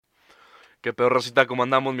Qué peor, racita, ¿cómo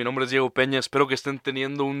andamos? Mi nombre es Diego Peña. Espero que estén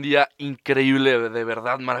teniendo un día increíble, de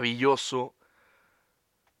verdad maravilloso.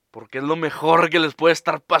 Porque es lo mejor que les puede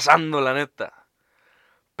estar pasando, la neta.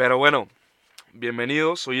 Pero bueno,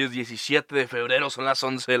 bienvenidos. Hoy es 17 de febrero, son las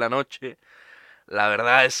 11 de la noche. La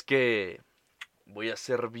verdad es que, voy a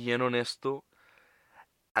ser bien honesto,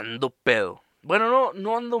 ando pedo. Bueno,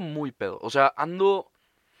 no ando muy pedo. O sea, ando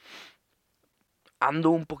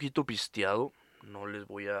un poquito pisteado. No les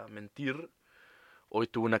voy a mentir. Hoy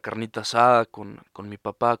tuve una carnita asada con mi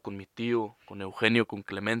papá, con mi tío, con Eugenio, con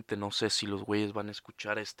Clemente. No sé si los güeyes van a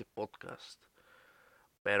escuchar este podcast.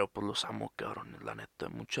 Pero pues los amo, cabrones, la neta.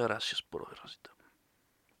 Muchas gracias por hoy, Rosita.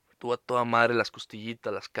 Tuve a toda madre las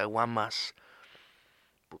costillitas, las caguamas.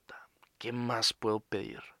 Puta, ¿qué más puedo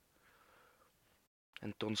pedir?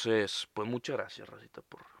 Entonces, pues muchas gracias, Rosita,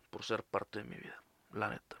 por ser parte de mi vida. La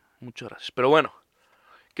neta, muchas gracias. Pero bueno,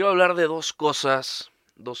 quiero hablar de dos cosas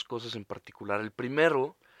en particular. El primer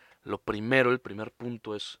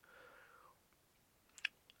punto es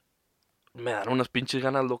me dan unas pinches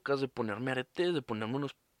ganas locas de ponerme aretes, de ponerme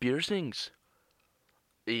unos piercings.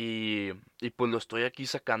 Y pues lo estoy aquí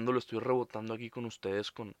sacando, lo estoy rebotando aquí con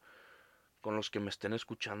ustedes, con los que me estén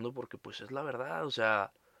escuchando, porque pues es la verdad, o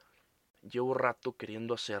sea, llevo rato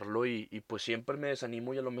queriendo hacerlo y pues siempre me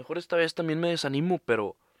desanimo y a lo mejor esta vez también me desanimo,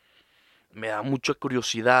 pero me da mucha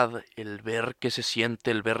curiosidad el ver qué se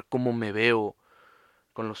siente, el ver cómo me veo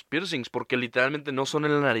con los piercings, porque literalmente no son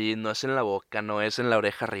en la nariz, no es en la boca, no es en la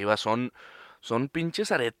oreja arriba, son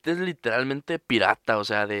pinches aretes literalmente pirata, o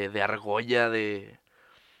sea, de argolla, de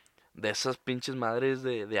esas pinches madres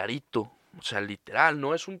de arito. O sea, literal,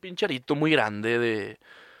 no es un pinche arito muy grande de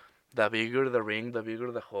the bigger the ring, the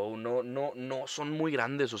bigger the hole. No son muy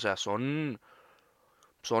grandes, o sea, son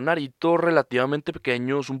aritos relativamente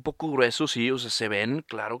pequeños, un poco gruesos, sí, o sea, se ven,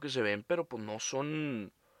 claro que se ven, pero pues no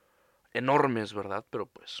son enormes, ¿verdad? Pero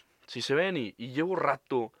pues sí se ven y llevo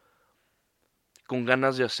rato con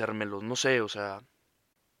ganas de hacérmelos, no sé, o sea,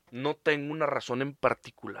 no tengo una razón en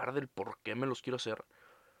particular del por qué me los quiero hacer,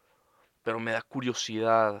 pero me da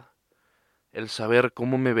curiosidad el saber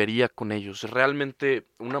cómo me vería con ellos. Realmente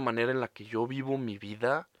una manera en la que yo vivo mi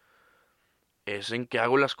vida es en que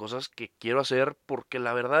hago las cosas que quiero hacer porque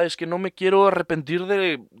la verdad es que no me quiero arrepentir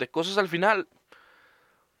de cosas al final.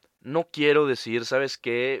 No quiero decir, ¿sabes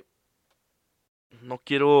qué? No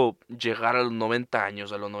quiero llegar a los 90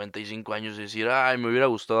 años, a los 95 años y decir, ay, me hubiera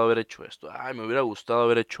gustado haber hecho esto, ay, me hubiera gustado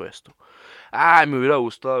haber hecho esto, ay, me hubiera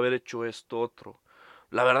gustado haber hecho esto otro.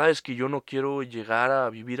 La verdad es que yo no quiero llegar a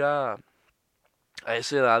vivir a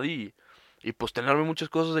esa edad y pues tenerme muchas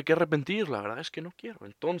cosas de qué arrepentir, la verdad es que no quiero.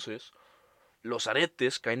 Entonces, los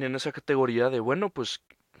aretes caen en esa categoría de, bueno, pues,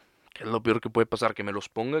 ¿qué es lo peor que puede pasar? Que me los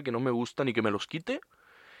ponga, que no me gustan y que me los quite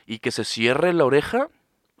y que se cierre la oreja,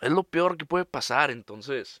 es lo peor que puede pasar.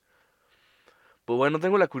 Entonces, pues bueno,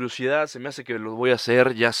 tengo la curiosidad, se me hace que los voy a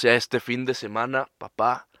hacer, ya sea este fin de semana,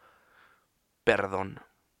 papá, perdón.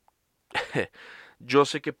 Yo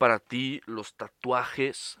sé que para ti los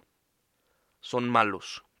tatuajes son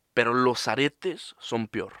malos, pero los aretes son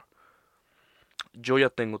peor. Yo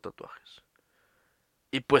ya tengo tatuajes.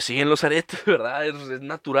 Y pues siguen los aretes, ¿verdad? Es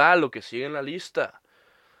natural lo que sigue en la lista.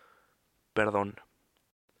 Perdón.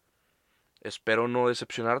 Espero no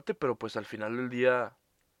decepcionarte, pero pues al final del día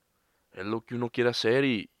es lo que uno quiere hacer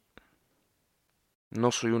y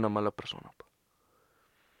no soy una mala persona. Pa.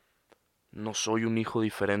 No soy un hijo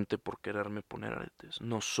diferente por quererme poner aretes.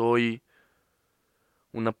 No soy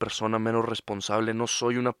una persona menos responsable. No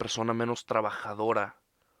soy una persona menos trabajadora.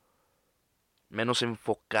 Menos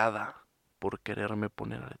enfocada por quererme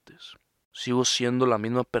poner aretes. Sigo siendo la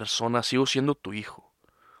misma persona. Sigo siendo tu hijo.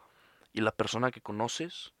 Y la persona que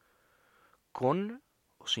conoces con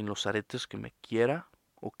o sin los aretes que me quiera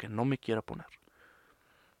o que no me quiera poner.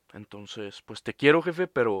 Entonces, pues te quiero, jefe,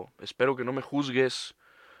 pero espero que no me juzgues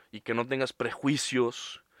y que no tengas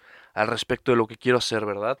prejuicios al respecto de lo que quiero hacer,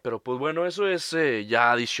 ¿verdad? Pero pues bueno, eso es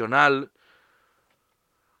ya adicional.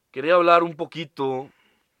 Quería hablar un poquito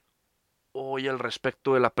hoy al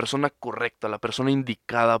respecto de la persona correcta, la persona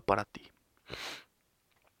indicada para ti.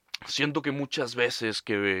 Siento que muchas veces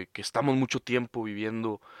que estamos mucho tiempo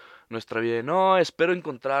viviendo nuestra vida, no, espero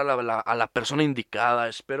encontrar a la persona indicada,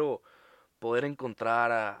 espero poder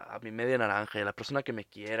encontrar a mi media naranja y a la persona que me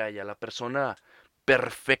quiera y a la persona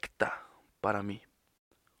perfecta para mí.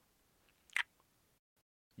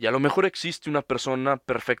 Y a lo mejor existe una persona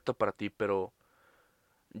perfecta para ti, pero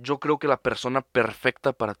yo creo que la persona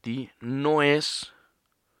perfecta para ti no es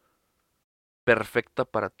perfecta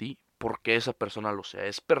para ti porque esa persona lo sea.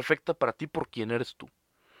 Es perfecta para ti por quien eres tú.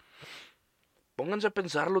 Pónganse a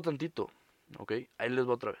pensarlo tantito, ¿ok? Ahí les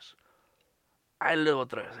va otra vez. Ahí le doy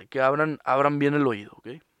otra vez, que abran bien el oído, ¿ok?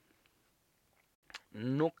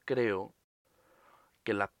 No creo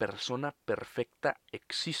que la persona perfecta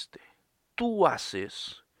existe. Tú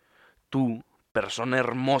haces, tú, persona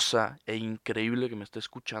hermosa e increíble que me está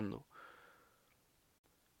escuchando,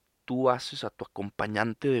 tú haces a tu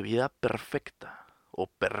acompañante de vida perfecta. O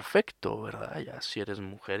perfecto, ¿verdad? Ya si eres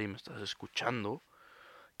mujer y me estás escuchando,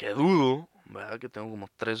 que dudo, ¿verdad? Que tengo como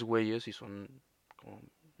 3 güeyes y son como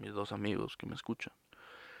mis 2 amigos que me escuchan.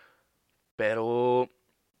 Pero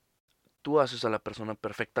tú haces a la persona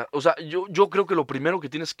perfecta. O sea, yo creo que lo primero que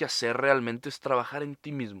tienes que hacer realmente es trabajar en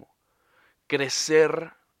ti mismo.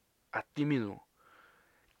 Crecer a ti mismo.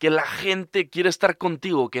 Que la gente quiera estar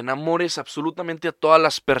contigo, que enamores absolutamente a todas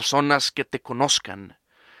las personas que te conozcan.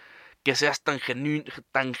 Que seas tan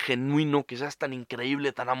genuino, que seas tan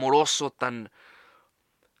increíble, tan amoroso, tan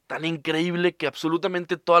increíble que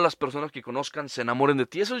absolutamente todas las personas que conozcan se enamoren de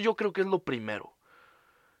ti. Eso yo creo que es lo primero.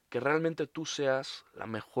 Que realmente tú seas la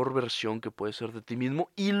mejor versión que puedes ser de ti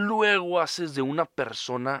mismo y luego haces de una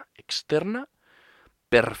persona externa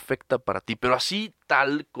perfecta para ti, pero así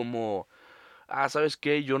tal como, ¿sabes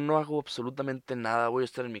qué? Yo no hago absolutamente nada, voy a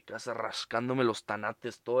estar en mi casa rascándome los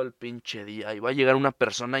tanates todo el pinche día y va a llegar una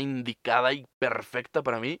persona indicada y perfecta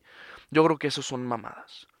para mí. Yo creo que eso son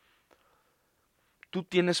mamadas. Tú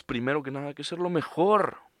tienes primero que nada que ser lo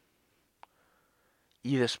mejor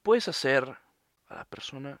y después hacer a la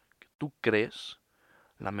persona que tú crees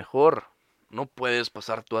la mejor. No puedes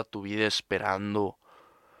pasar toda tu vida esperando.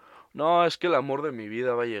 No, es que el amor de mi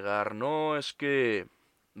vida va a llegar. No, es que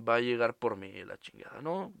va a llegar por mí la chingada.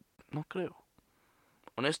 No, no creo.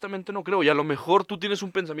 Honestamente no creo. Y a lo mejor tú tienes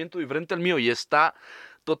un pensamiento diferente al mío y está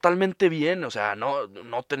totalmente bien. O sea, no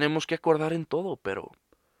tenemos que acordar en todo, pero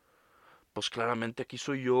pues claramente aquí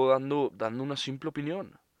soy yo dando una simple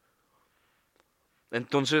opinión.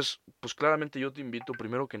 Entonces, pues claramente yo te invito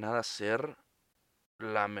primero que nada a ser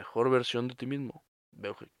la mejor versión de ti mismo.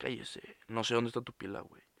 Veo que cállese. No sé dónde está tu pila,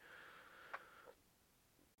 güey.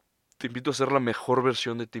 Te invito a ser la mejor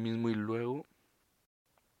versión de ti mismo y luego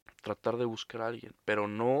tratar de buscar a alguien. Pero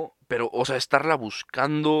no, o sea, estarla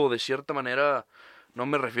buscando de cierta manera. No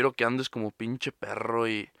me refiero que andes como pinche perro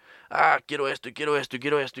y, quiero esto y quiero esto y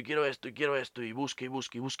quiero esto y quiero esto y quiero esto y busque y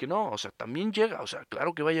busque y busque. No, o sea, también llega, o sea,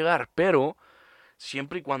 claro que va a llegar, pero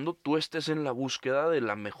siempre y cuando tú estés en la búsqueda de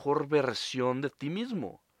la mejor versión de ti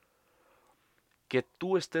mismo. Que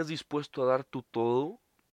tú estés dispuesto a dar tu todo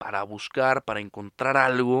para buscar, para encontrar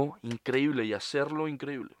algo increíble y hacerlo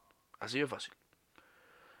increíble. Así de fácil.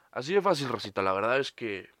 Así de fácil, Rosita. La verdad es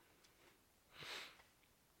que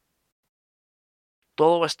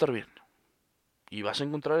todo va a estar bien. Y vas a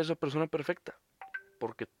encontrar a esa persona perfecta.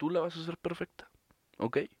 Porque tú la vas a hacer perfecta.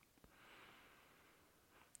 ¿Ok?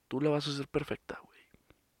 Tú la vas a hacer perfecta, güey.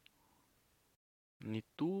 Ni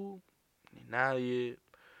tú, ni nadie,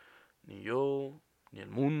 ni yo, ni el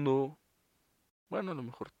mundo. Bueno, a lo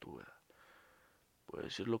mejor tú, ¿verdad? Puedes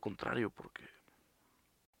decir lo contrario porque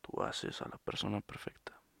tú haces a la persona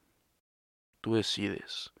perfecta. Tú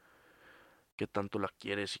decides qué tanto la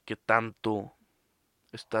quieres y qué tanto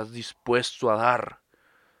estás dispuesto a dar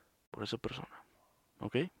por esa persona.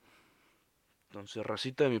 ¿Ok? Entonces,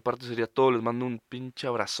 racita, de mi parte sería todo. Les mando un pinche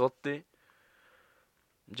abrazote.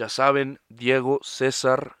 Ya saben, Diego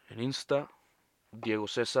César en Insta. Diego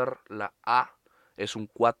César, la A es un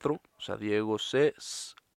 4. O sea, Diego C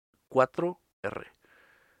 4R.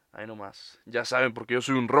 Ahí nomás. Ya saben, porque yo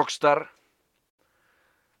soy un rockstar.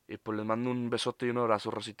 Y pues les mando un besote y un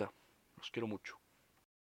abrazo, racita. Los quiero mucho.